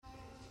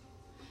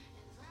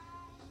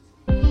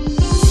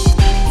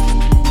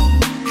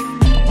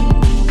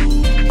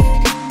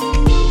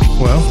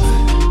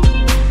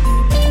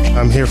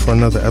here for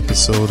another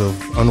episode of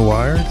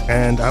Unwired,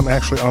 and I'm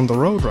actually on the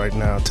road right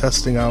now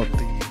testing out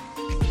the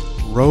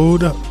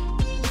Rodecaster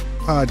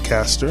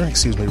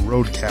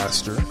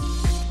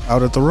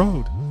out at the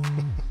road.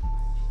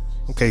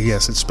 Okay,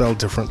 yes, it's spelled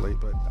differently,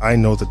 but I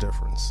know the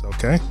difference,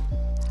 okay?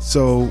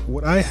 So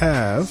what I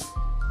have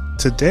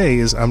today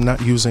is I'm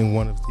not using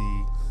one of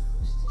the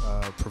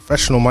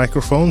professional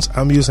microphones.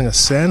 I'm using a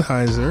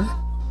Sennheiser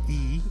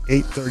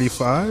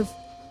E835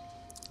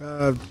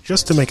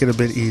 just to make it a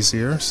bit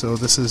easier. So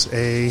this is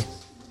a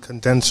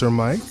condenser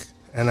mic,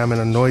 and I'm in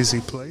a noisy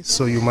place,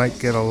 so you might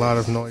get a lot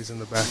of noise in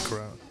the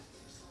background.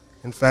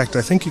 In fact,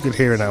 I think you could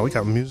hear it now. We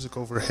got music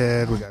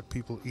overhead. We got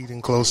people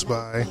eating close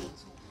by.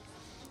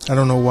 I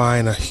don't know why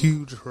in a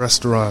huge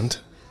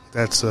restaurant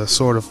that's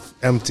sort of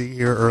empty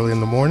here early in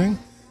the morning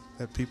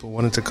that people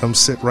wanted to come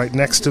sit right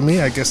next to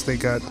me. I guess they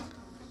got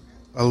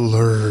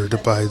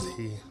allured by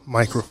the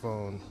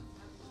microphone.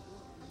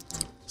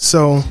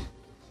 So,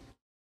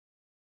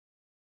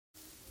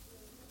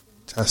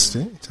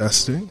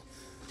 testing.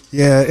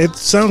 Yeah, it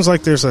sounds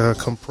like there's a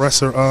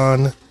compressor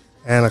on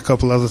and a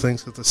couple other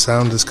things that the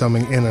sound is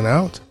coming in and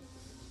out.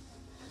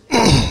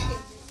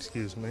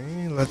 Excuse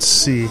me. Let's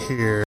see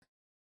here.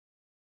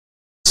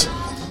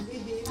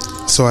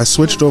 So I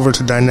switched over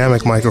to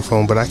dynamic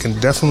microphone, but I can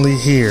definitely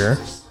hear.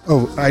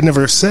 Oh, I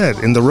never said.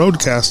 In the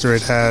Rodecaster,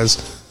 it has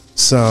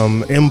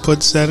some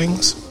input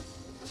settings,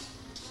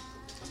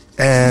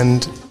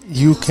 and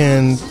you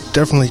can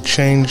definitely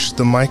change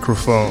the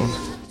microphone.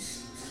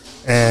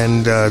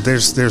 And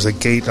there's a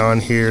gate on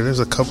here. There's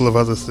a couple of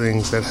other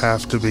things that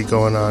have to be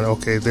going on.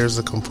 Okay, there's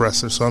the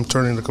compressor. So I'm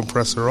turning the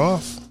compressor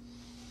off.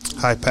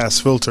 High pass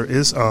filter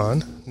is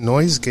on.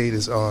 Noise gate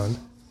is on.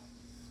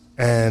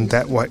 And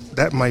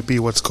that might be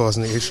what's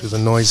causing the issue, the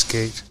noise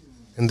gate.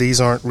 And these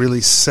aren't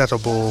really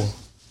settable.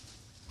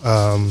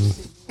 The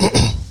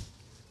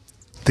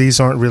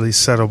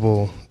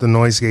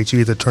noise gate,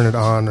 you either turn it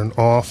on and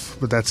off,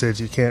 but that's it.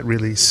 You can't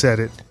really set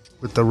it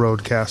with the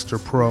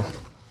Rodecaster Pro.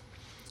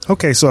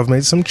 Okay, so I've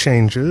made some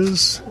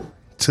changes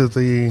to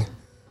the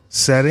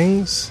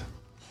settings,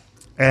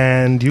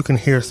 and you can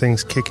hear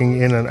things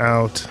kicking in and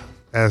out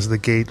as the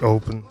gate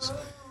opens.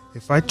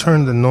 If I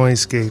turn the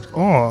noise gate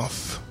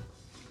off,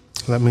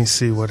 let me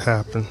see what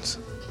happens.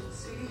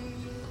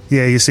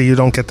 Yeah, you see, you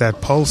don't get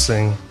that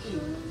pulsing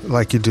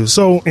like you do.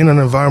 So in an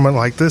environment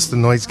like this, the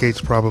noise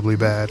gate's probably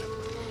bad.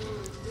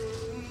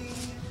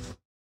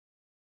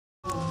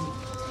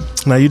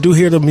 Now you do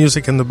hear the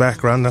music in the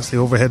background. That's the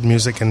overhead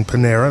music in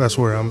Panera. That's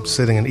where I'm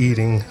sitting and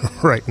eating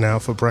right now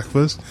for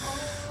breakfast.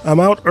 I'm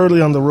out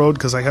early on the road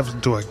because I have to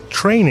do a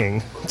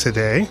training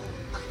today,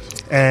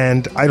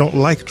 and I don't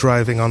like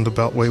driving on the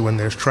Beltway when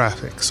there's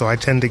traffic. So I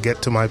tend to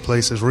get to my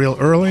places real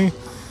early,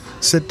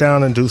 sit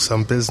down and do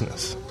some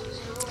business.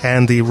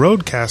 And the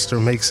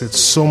Rodecaster makes it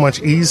so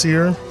much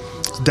easier.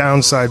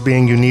 Downside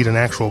being you need an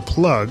actual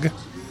plug.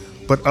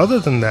 But other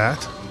than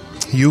that,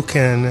 you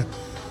can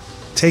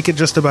take it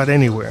just about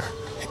anywhere.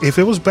 If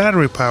it was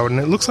battery powered, and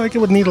it looks like it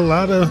would need a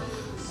lot of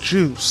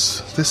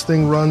juice. This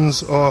thing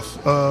runs off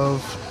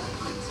of,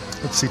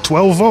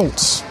 12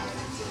 volts.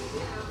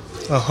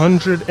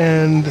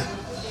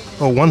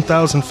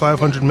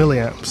 1,500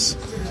 milliamps.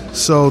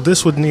 So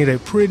this would need a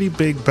pretty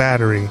big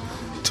battery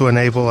to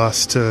enable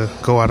us to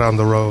go out on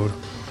the road.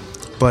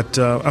 But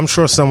I'm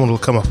sure someone will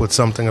come up with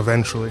something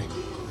eventually.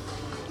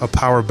 A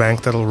power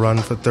bank that'll run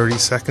for 30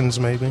 seconds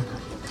maybe.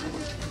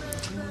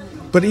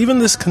 But even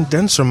this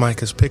condenser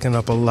mic is picking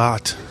up a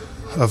lot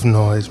of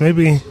noise.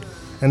 Maybe,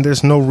 and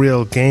there's no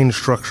real gain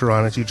structure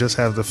on it. You just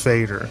have the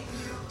fader.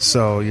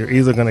 So you're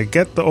either going to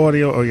get the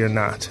audio or you're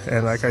not.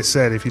 And like I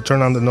said, if you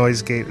turn on the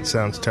noise gate, it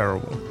sounds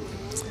terrible.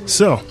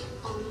 So,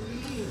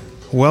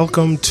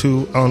 welcome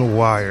to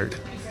Unwired.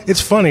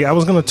 It's funny, I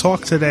was going to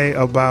talk today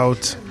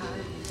about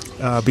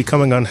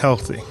becoming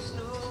unhealthy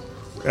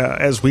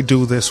as we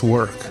do this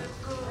work.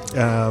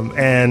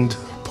 And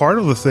part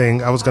of the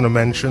thing I was going to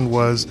mention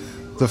was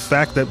the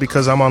fact that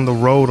because I'm on the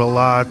road a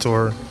lot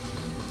or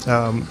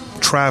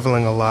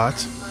traveling a lot,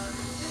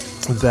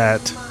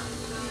 that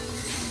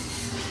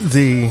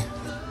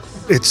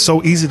it's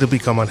so easy to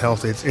become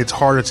unhealthy. It's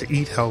harder to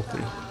eat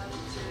healthy.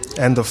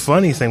 And the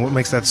funny thing, what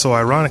makes that so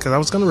ironic, is I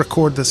was going to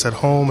record this at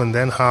home and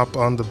then hop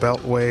on the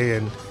Beltway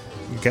and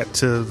get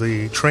to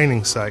the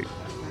training site.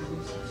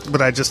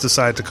 But I just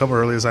decided to come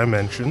early, as I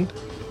mentioned.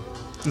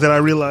 Then I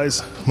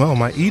realized, well,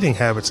 my eating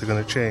habits are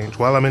going to change.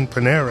 While I'm in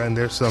Panera and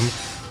there's some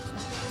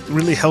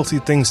really healthy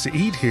things to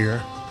eat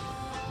here,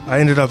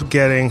 I ended up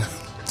getting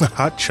a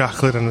hot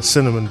chocolate and a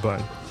cinnamon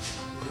bun.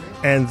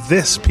 And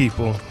this,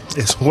 people,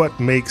 is what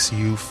makes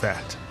you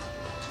fat.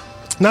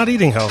 Not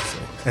eating healthy,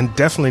 and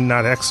definitely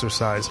not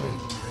exercising.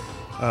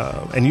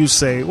 And you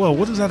say, well,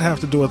 what does that have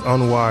to do with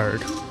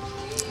Unwired?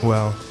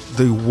 Well,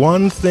 the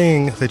one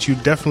thing that you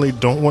definitely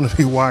don't want to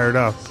be wired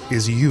up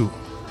is you.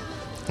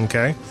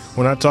 Okay?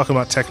 We're not talking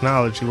about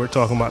technology. We're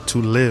talking about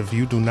to live.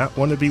 You do not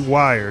want to be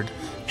wired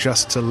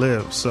just to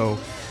live. So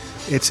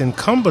it's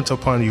incumbent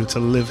upon you to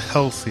live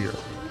healthier.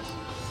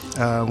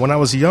 When I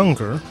was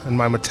younger and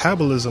my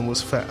metabolism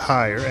was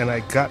higher and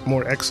I got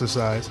more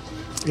exercise,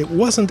 it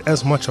wasn't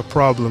as much a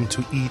problem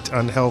to eat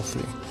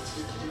unhealthy.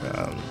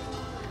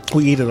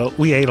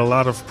 We ate a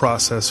lot of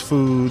processed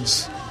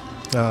foods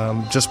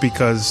just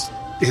because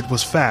it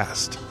was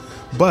fast.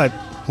 But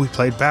we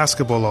played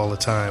basketball all the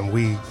time.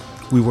 We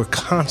were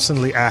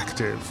constantly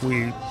active.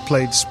 We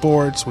played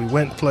sports, we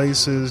went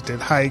places, did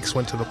hikes,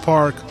 went to the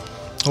park,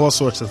 all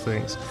sorts of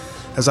things.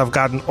 As I've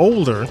gotten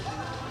older,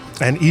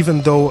 and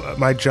even though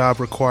my job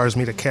requires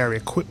me to carry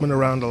equipment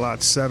around a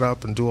lot, set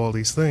up and do all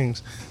these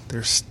things,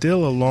 there's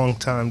still a long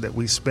time that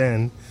we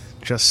spend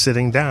just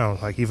sitting down.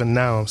 Like even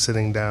now I'm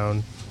sitting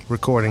down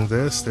recording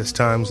this. There's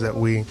times that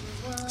we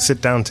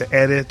sit down to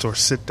edit or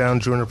sit down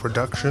during a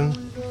production,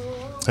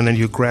 and then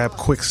you grab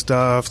quick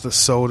stuff, the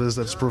sodas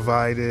that's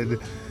provided,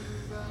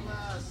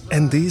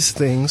 and these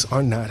things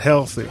are not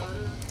healthy.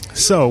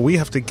 So we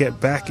have to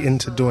get back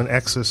into doing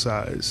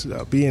exercise.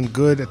 Being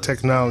good at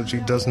technology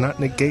does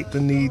not negate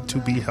the need to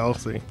be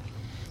healthy.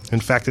 In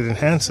fact, it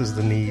enhances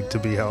the need to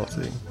be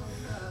healthy.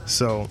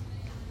 So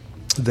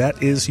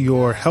that is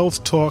your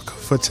health talk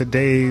for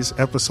today's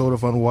episode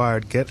of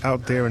Unwired. Get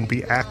out there and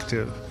be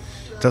active.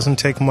 It doesn't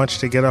take much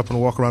to get up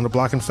and walk around the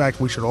block. In fact,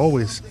 we should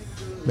always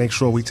make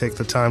sure we take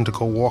the time to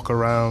go walk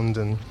around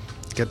and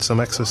get some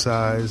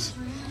exercise.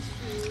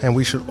 And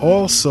we should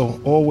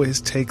also always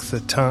take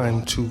the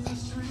time to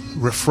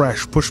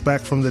refresh, push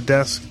back from the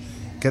desk,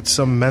 get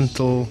some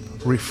mental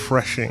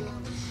refreshing.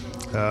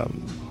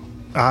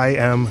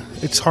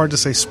 It's hard to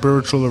say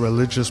spiritual or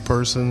religious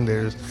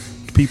person.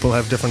 People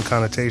have different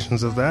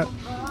connotations of that.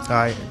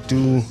 I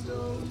do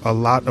a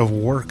lot of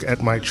work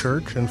at my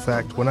church. In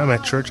fact, when I'm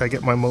at church, I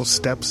get my most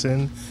steps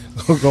in,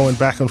 going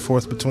back and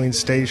forth between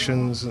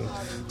stations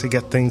to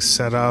get things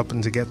set up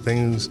and to get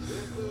things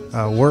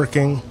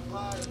working.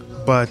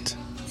 But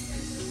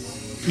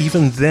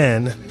even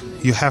then,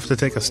 you have to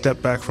take a step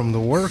back from the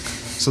work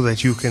so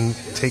that you can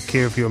take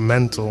care of your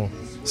mental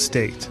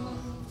state.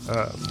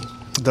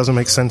 It doesn't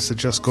make sense to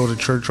just go to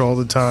church all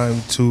the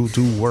time to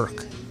do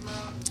work.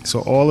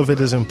 So all of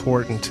it is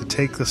important to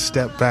take a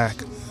step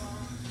back.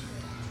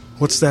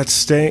 What's that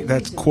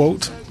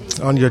quote?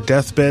 On your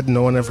deathbed,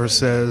 no one ever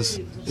says,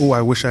 "Oh,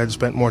 I wish I had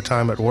spent more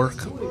time at work."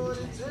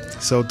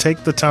 So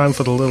take the time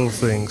for the little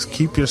things.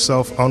 Keep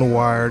yourself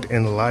unwired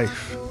in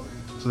life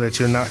so that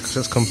you're not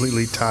just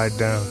completely tied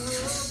down.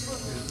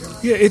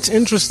 Yeah, it's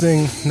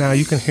interesting. Now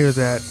you can hear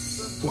that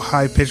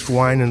high-pitched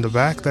whine in the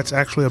back. That's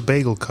actually a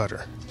bagel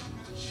cutter.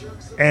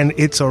 And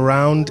it's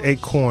around a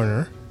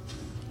corner,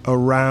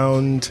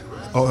 around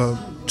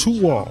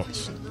two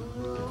walls.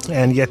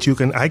 And yet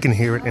I can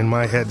hear it in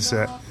my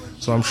headset,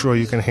 so I'm sure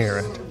you can hear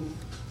it.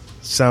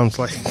 Sounds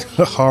like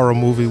a horror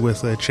movie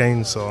with a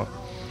chainsaw.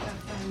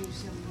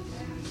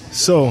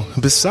 So,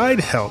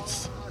 beside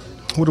health,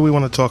 what do we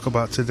want to talk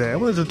about today? I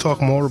wanted to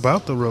talk more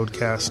about the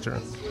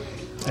Rodecaster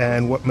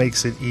and what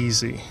makes it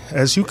easy.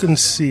 As you can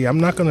see, I'm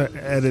not going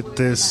to edit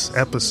this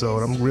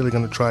episode. I'm really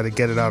going to try to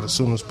get it out as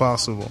soon as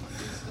possible.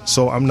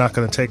 So I'm not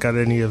going to take out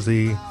any of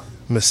the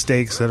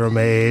mistakes that are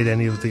made,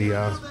 any of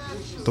the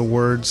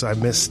words I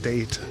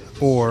misstate,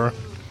 or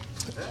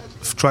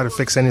try to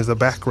fix any of the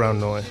background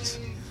noise.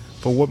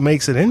 But what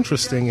makes it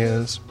interesting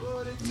is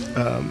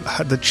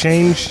the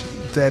change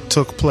that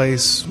took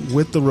place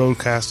with the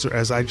Rodecaster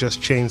as I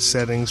just changed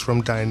settings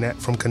from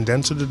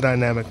condenser to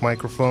dynamic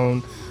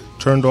microphone,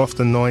 turned off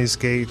the noise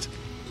gate,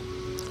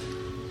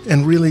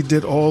 and really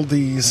did all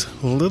these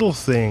little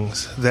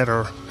things that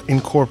are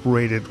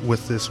incorporated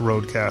with this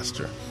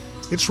Rodecaster.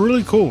 It's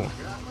really cool.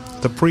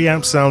 The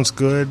preamp sounds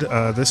good.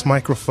 This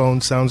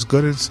microphone sounds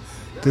good.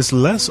 There's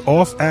less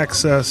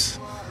off-access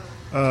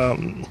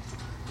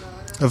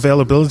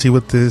availability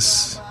with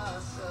this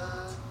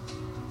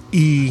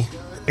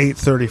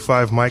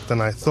E835 mic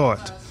than I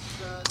thought.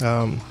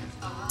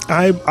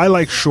 I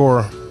like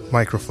Shure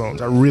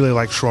microphones. I really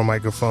like Shure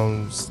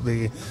microphones.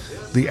 The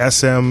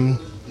SM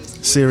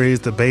series,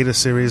 the Beta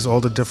series,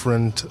 all the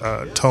different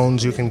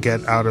tones you can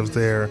get out of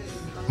their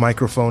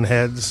microphone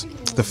heads.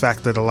 The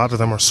fact that a lot of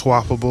them are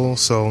swappable,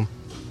 so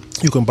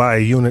you can buy a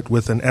unit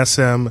with an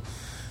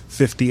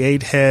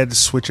SM58 head,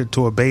 switch it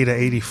to a Beta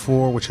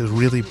 84, which is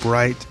really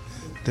bright,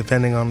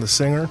 depending on the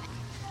singer.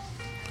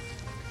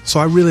 So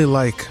I really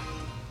like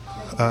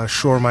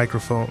Shure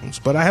microphones.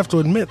 But I have to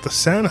admit, the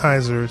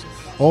Sennheisers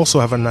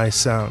also have a nice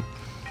sound.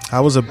 I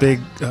was a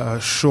big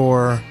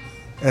Shure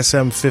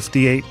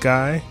SM58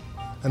 guy,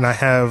 and I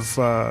have,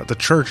 the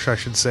church, I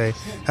should say,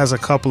 has a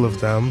couple of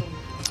them.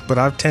 But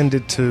I've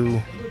tended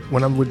to,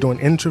 when I'm doing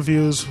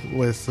interviews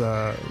with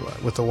a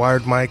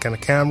wired mic and a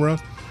camera,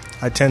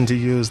 I tend to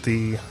use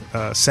the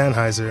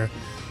Sennheiser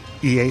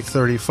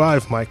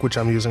E835 mic, which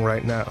I'm using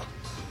right now.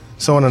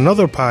 So on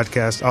another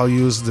podcast, I'll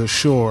use the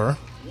Shure,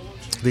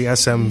 the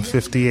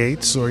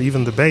SM58s, or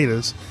even the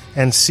Betas,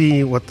 and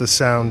see what the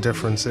sound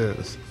difference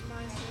is.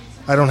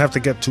 I don't have to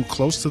get too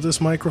close to this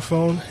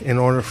microphone in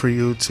order for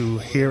you to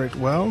hear it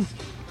well,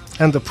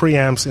 and the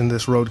preamps in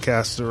this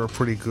Rodecaster are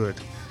pretty good.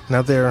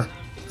 Now they're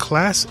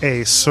Class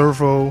A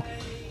servo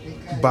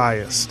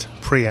biased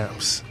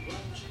preamps.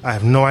 I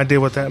have no idea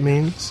what that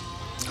means.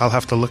 I'll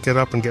have to look it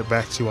up and get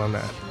back to you on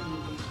that.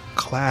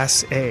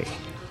 Class A.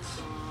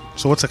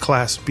 So what's a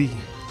Class B?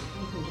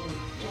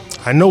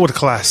 I know what a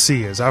Class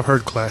C is. I've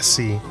heard Class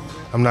C.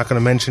 I'm not going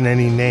to mention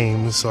any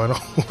names, so I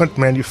don't want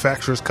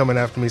manufacturers coming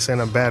after me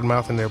saying I'm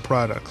bad-mouthing their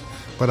products.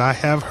 But I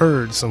have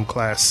heard some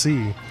Class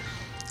C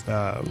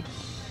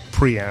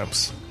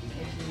preamps.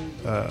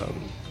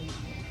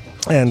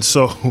 And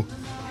so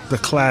the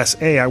Class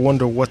A, I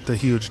wonder what the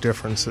huge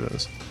difference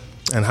is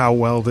and how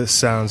well this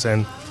sounds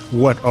and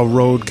what a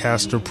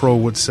Rodecaster Pro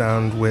would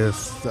sound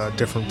with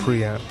different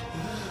preamp.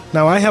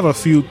 Now, I have a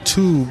few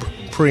tube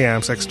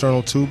preamps,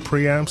 external tube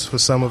preamps for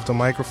some of the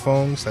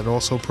microphones that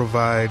also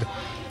provide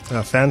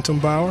phantom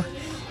power,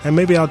 and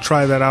maybe I'll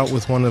try that out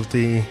with one of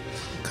the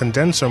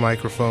condenser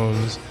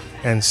microphones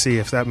and see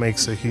if that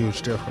makes a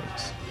huge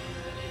difference.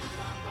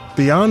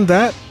 Beyond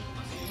that,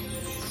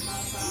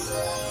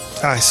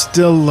 I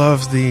still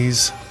love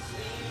these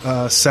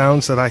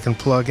sounds that I can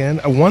plug in.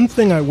 One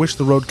thing I wish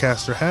the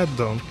Rodecaster had,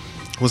 though,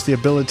 was the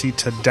ability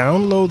to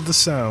download the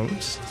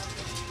sounds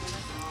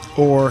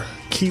or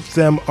keep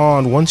them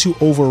on. Once you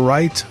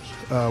overwrite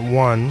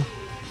one,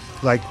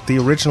 like the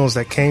originals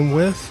that came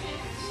with,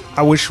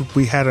 I wish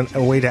we had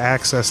a way to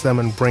access them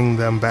and bring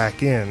them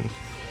back in,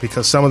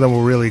 because some of them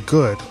were really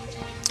good.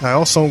 I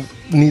also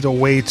need a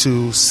way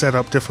to set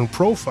up different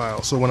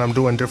profiles, so when I'm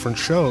doing different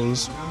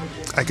shows,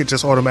 I could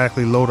just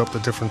automatically load up the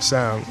different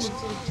sounds.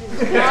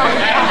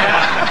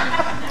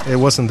 It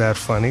wasn't that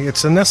funny.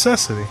 It's a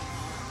necessity.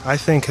 I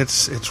think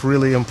it's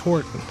really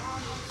important,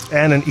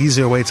 and an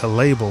easier way to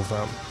label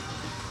them.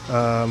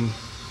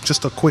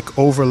 Just a quick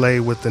overlay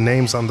with the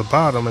names on the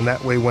bottom, and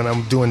that way when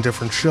I'm doing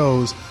different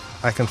shows,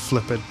 I can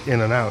flip it in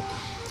and out.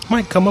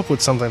 Might come up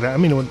with something that, I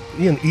mean, it would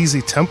be an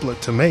easy template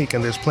to make,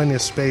 and there's plenty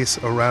of space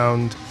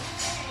around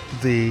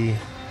the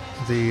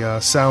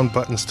sound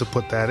buttons to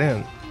put that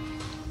in.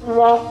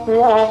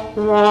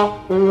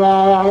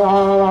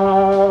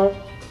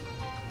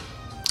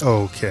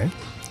 Okay.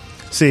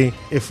 See,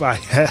 if I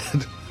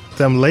had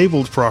them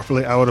labeled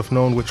properly, I would have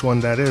known which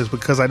one that is.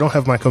 Because I don't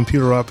have my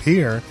computer up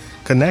here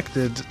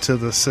connected to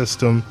the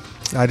system,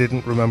 I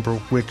didn't remember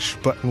which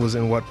button was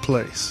in what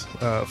place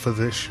for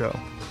this show.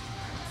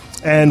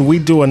 And we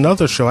do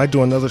another show. I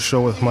do another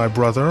show with my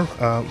brother,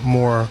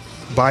 more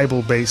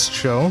Bible-based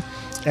show,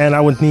 and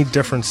I would need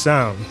different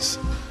sounds.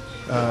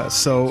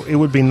 So it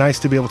would be nice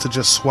to be able to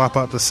just swap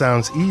out the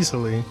sounds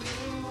easily.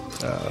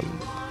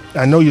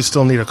 I know you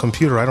still need a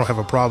computer. I don't have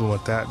a problem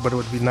with that, but it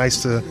would be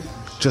nice to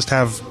just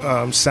have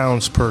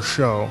sounds per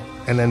show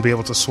and then be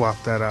able to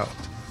swap that out.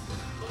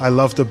 I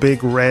love the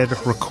big red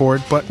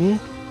record button,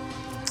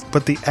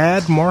 but the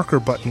add marker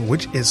button,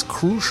 which is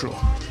crucial.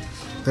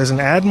 There's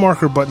an add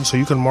marker button so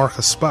you can mark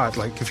a spot,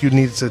 like if you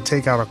needed to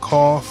take out a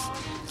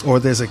cough or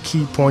there's a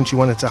key point you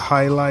wanted to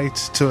highlight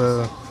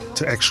to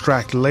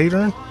extract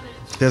later.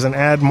 There's an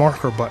add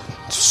marker button.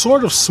 It's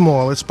sort of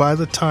small. It's by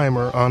the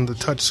timer on the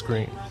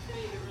touchscreen.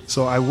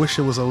 So I wish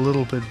it was a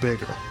little bit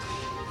bigger.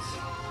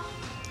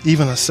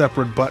 Even a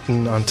separate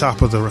button on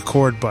top of the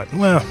record button.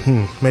 Well,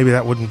 maybe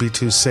that wouldn't be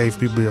too safe.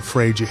 People would be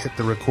afraid you hit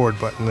the record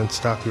button and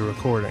stop your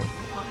recording.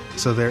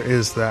 So there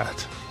is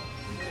that.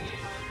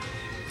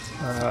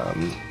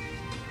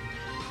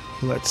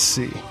 Let's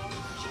see.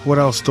 What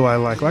else do I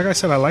like? Like I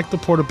said, I like the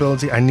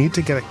portability. I need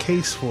to get a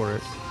case for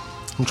it.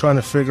 I'm trying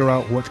to figure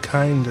out what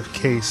kind of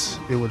case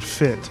it would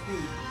fit.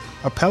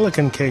 A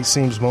Pelican case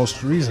seems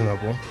most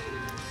reasonable,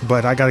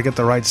 but I got to get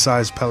the right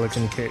size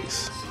Pelican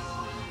case.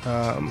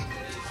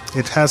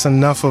 It has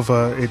enough of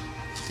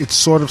it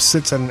sort of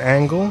sits at an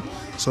angle,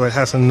 so it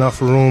has enough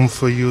room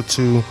for you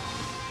to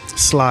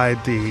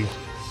slide the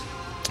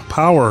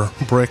power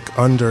brick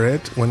under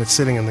it when it's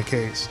sitting in the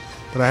case.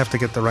 But I have to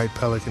get the right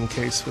Pelican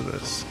case for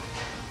this.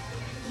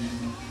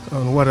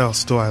 And what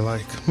else do I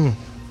like?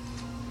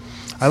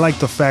 I like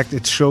the fact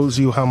it shows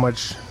you how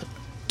much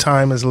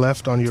time is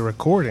left on your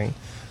recording.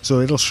 So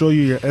it'll show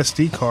you your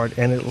SD card,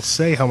 and it'll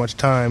say how much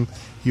time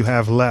you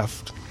have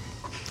left,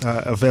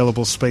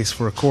 available space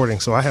for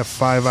recording. So I have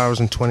 5 hours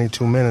and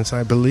 22 minutes.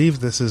 I believe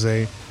this is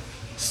a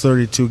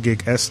 32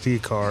 gig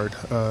SD card,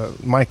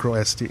 micro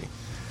SD.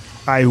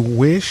 I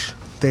wish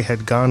they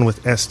had gone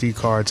with SD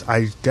cards.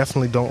 I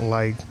definitely don't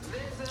like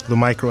the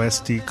micro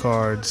SD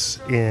cards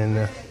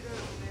in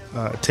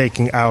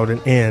taking out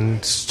and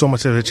in. So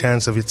much of a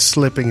chance of it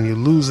slipping and you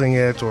losing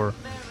it or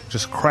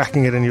just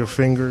cracking it in your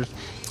fingers.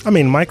 I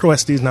mean, micro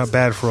SD is not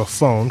bad for a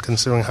phone,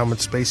 considering how much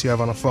space you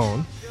have on a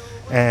phone,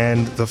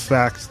 and the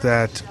fact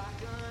that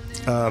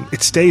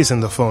it stays in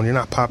the phone. You're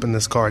not popping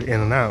this card in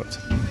and out.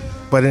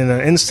 But in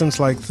an instance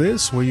like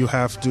this, where you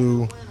have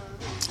to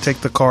take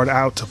the card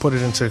out to put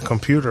it into a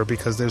computer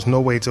because there's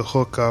no way to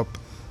hook up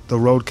the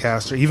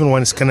Rodecaster, even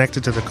when it's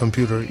connected to the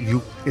computer,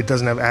 it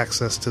doesn't have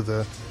access to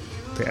the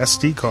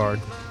SD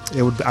card.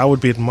 I would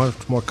be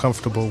much more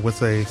comfortable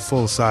with a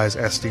full-size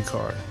SD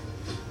card.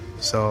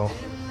 So,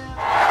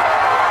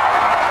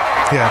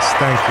 yes,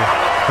 thank you.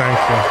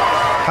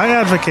 I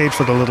advocate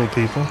for the little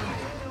people.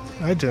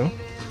 I do.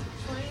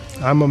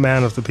 I'm a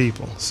man of the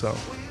people, so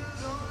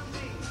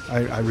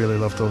I really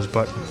love those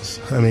buttons.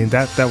 I mean,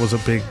 that was a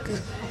big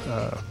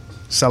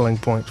selling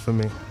point for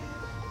me.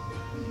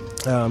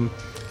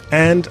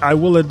 And I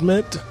will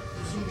admit,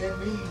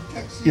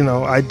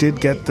 I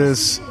did get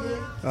this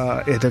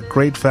at a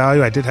great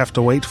value. I did have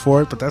to wait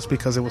for it, but that's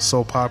because it was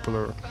so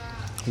popular.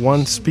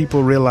 Once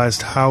people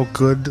realized how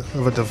good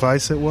of a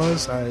device it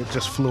was, I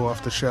just flew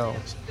off the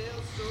shelves.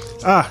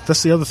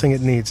 That's the other thing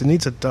it needs. It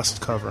needs a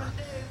dust cover.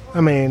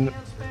 I mean,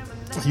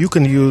 you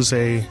can use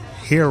a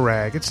hair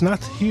rag. It's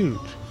not huge.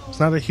 It's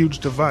not a huge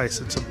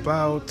device. It's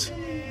about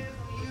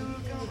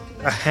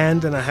a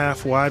hand and a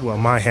half wide. Well,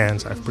 my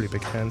hands, I have pretty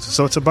big hands.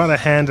 So it's about a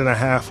hand and a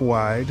half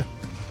wide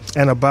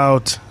and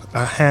about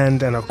a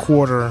hand and a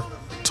quarter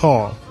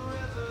tall.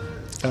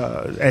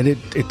 And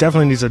it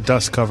definitely needs a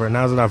dust cover.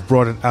 Now that I've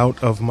brought it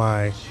out of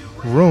my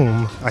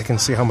room, I can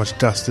see how much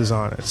dust is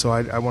on it. So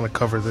I want to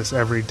cover this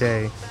every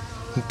day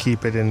and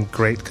keep it in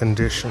great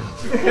condition.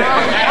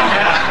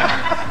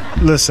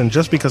 Listen,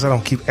 just because I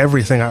don't keep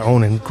everything I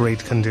own in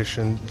great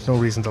condition, there's no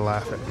reason to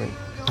laugh at me,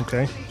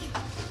 okay?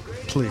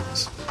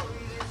 Please.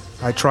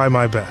 I try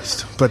my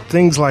best. But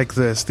things like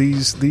this,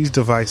 these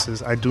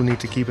devices, I do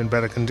need to keep in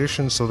better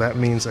condition, so that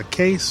means a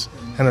case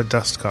and a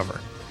dust cover.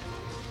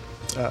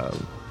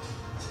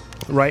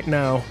 Right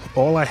now,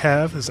 all I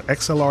have is an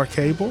XLR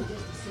cable,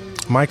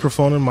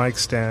 microphone and mic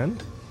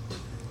stand,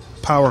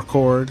 power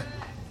cord,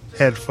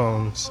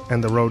 headphones,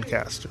 and the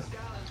Rodecaster.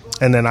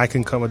 And then I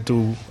can come and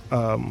do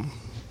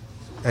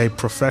a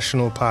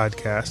professional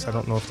podcast. I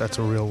don't know if that's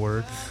a real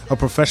word. A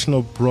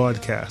professional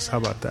broadcast. How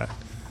about that?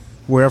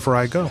 Wherever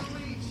I go.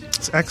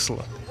 It's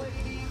excellent.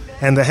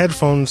 And the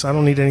headphones, I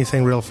don't need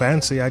anything real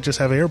fancy. I just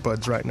have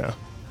earbuds right now.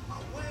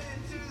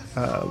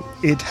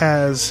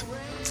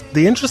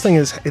 The interesting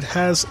is it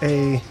has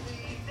an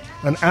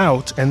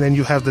out, and then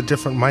you have the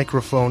different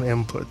microphone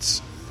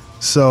inputs.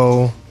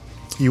 So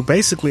you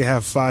basically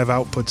have 5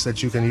 outputs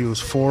that you can use.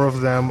 4 of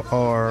them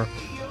are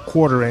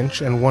 1/4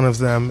 inch, and one of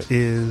them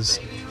is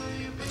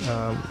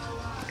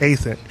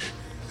 1/8 inch.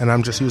 And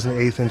I'm just using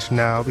the 1/8 inch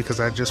now because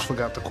I just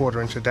forgot the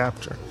 1/4 inch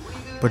adapter.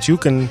 But you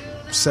can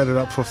set it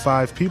up for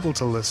 5 people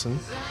to listen,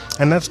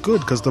 and that's good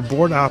because the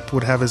board op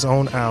would have his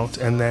own out,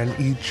 and then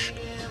each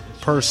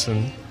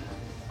person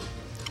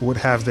would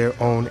have their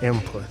own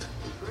input.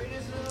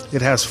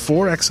 It has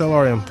 4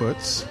 XLR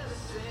inputs,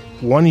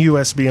 1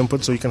 USB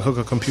input so you can hook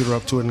a computer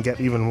up to it and get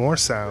even more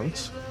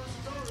sounds.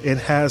 It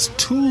has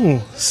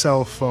 2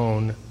 cell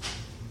phone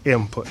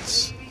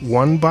inputs,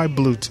 one by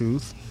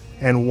Bluetooth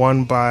and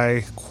one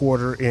by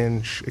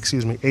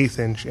 1/8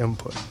 inch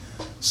input.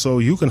 So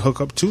you can hook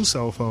up 2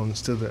 cell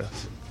phones to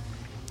this.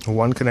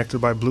 One connected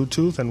by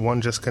Bluetooth and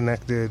one just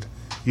connected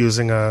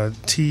using a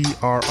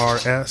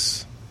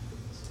TRRS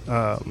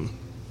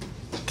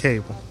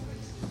cable.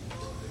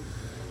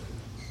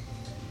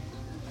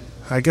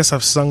 I guess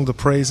I've sung the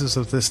praises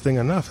of this thing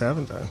enough,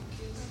 haven't I?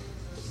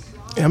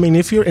 I mean,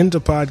 if you're into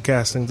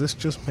podcasting, this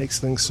just makes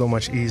things so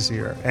much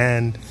easier.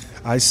 And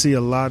I see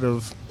a lot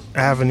of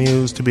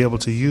avenues to be able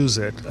to use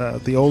it.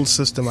 The old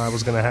system I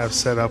was going to have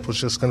set up was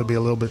just going to be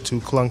a little bit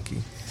too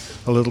clunky,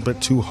 a little bit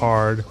too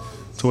hard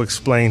to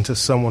explain to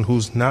someone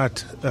who's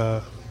not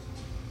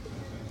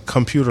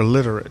computer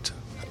literate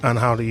on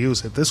how to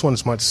use it. This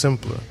one's much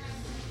simpler.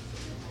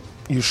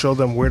 You show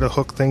them where to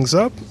hook things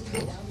up.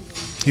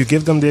 You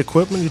give them the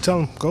equipment. You tell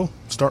them, go,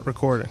 start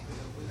recording.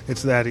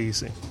 It's that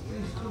easy.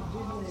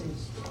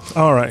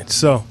 All right,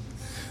 so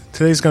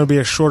today's going to be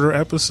a shorter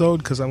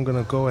episode because I'm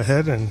going to go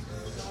ahead and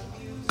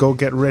go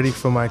get ready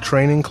for my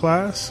training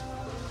class.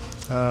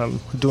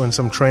 Doing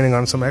some training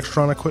on some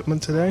Extron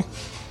equipment today.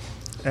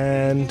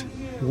 And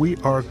we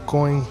are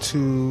going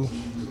to,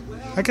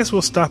 I guess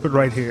we'll stop it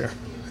right here.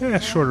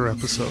 Shorter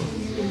episode.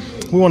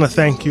 We want to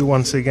thank you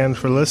once again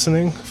for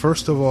listening.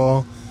 First of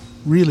all,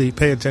 really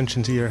pay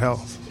attention to your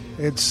health.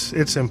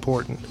 It's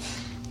important.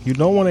 You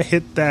don't want to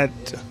hit that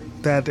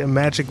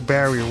magic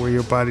barrier where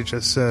your body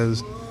just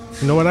says,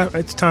 you know what,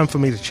 it's time for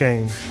me to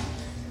change.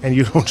 And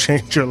you don't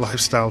change your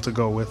lifestyle to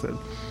go with it.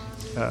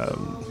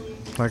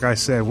 Like I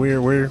said,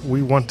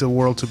 we want the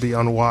world to be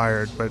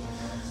unwired, but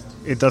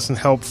it doesn't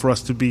help for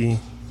us to be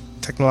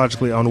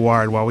technologically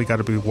unwired while we got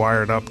to be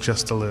wired up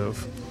just to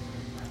live.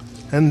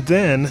 And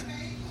then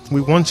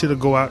we want you to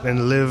go out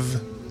and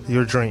live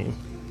your dream.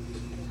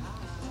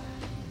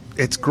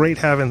 It's great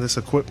having this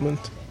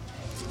equipment,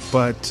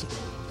 but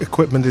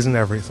equipment isn't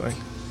everything.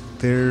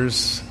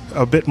 There's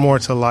a bit more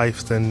to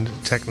life than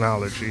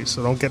technology,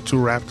 so don't get too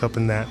wrapped up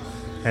in that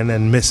and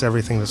then miss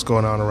everything that's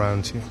going on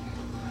around you.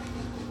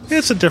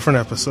 It's a different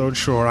episode,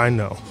 sure, I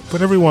know.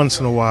 But every once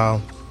in a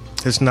while,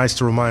 it's nice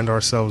to remind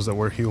ourselves that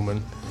we're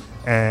human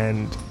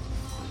and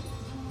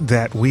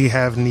that we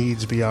have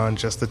needs beyond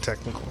just the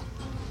technical.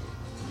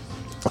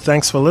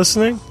 Thanks for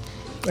listening.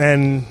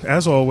 And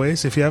as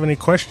always, if you have any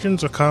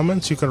questions or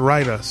comments, you can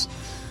write us.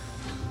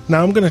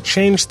 Now I'm going to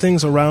change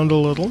things around a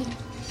little.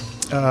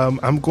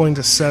 I'm going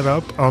to set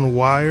up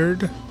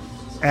Unwired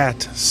at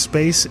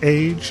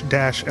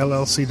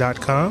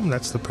spaceage-llc.com.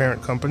 That's the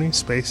parent company,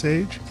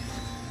 SpaceAge.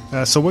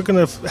 So we're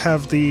going to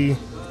have the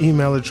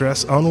email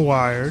address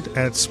unwired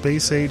at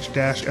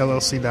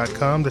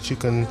spaceage-llc.com that you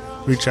can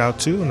reach out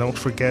to. And don't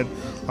forget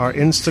our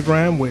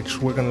Instagram, which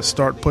we're going to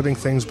start putting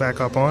things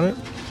back up on it.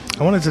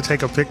 I wanted to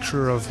take a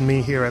picture of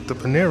me here at the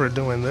Panera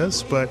doing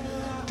this, but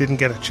didn't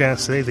get a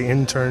chance today. The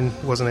intern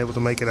wasn't able to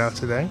make it out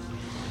today.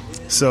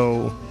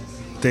 So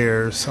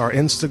there's our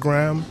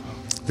Instagram,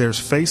 there's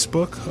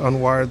Facebook,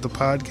 Unwired the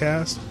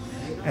Podcast,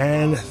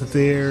 and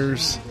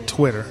there's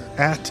Twitter,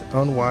 at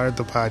Unwired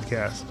the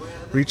Podcast.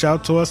 Reach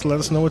out to us, let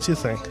us know what you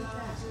think.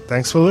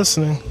 Thanks for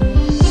listening.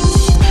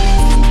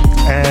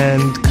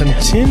 And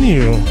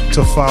continue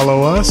to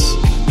follow us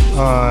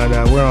on,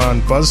 we're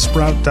on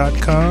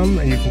buzzsprout.com,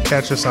 and you can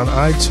catch us on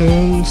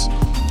iTunes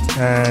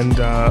and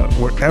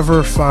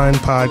wherever fine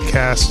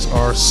podcasts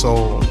are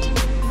sold.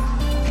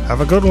 Have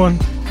a good one.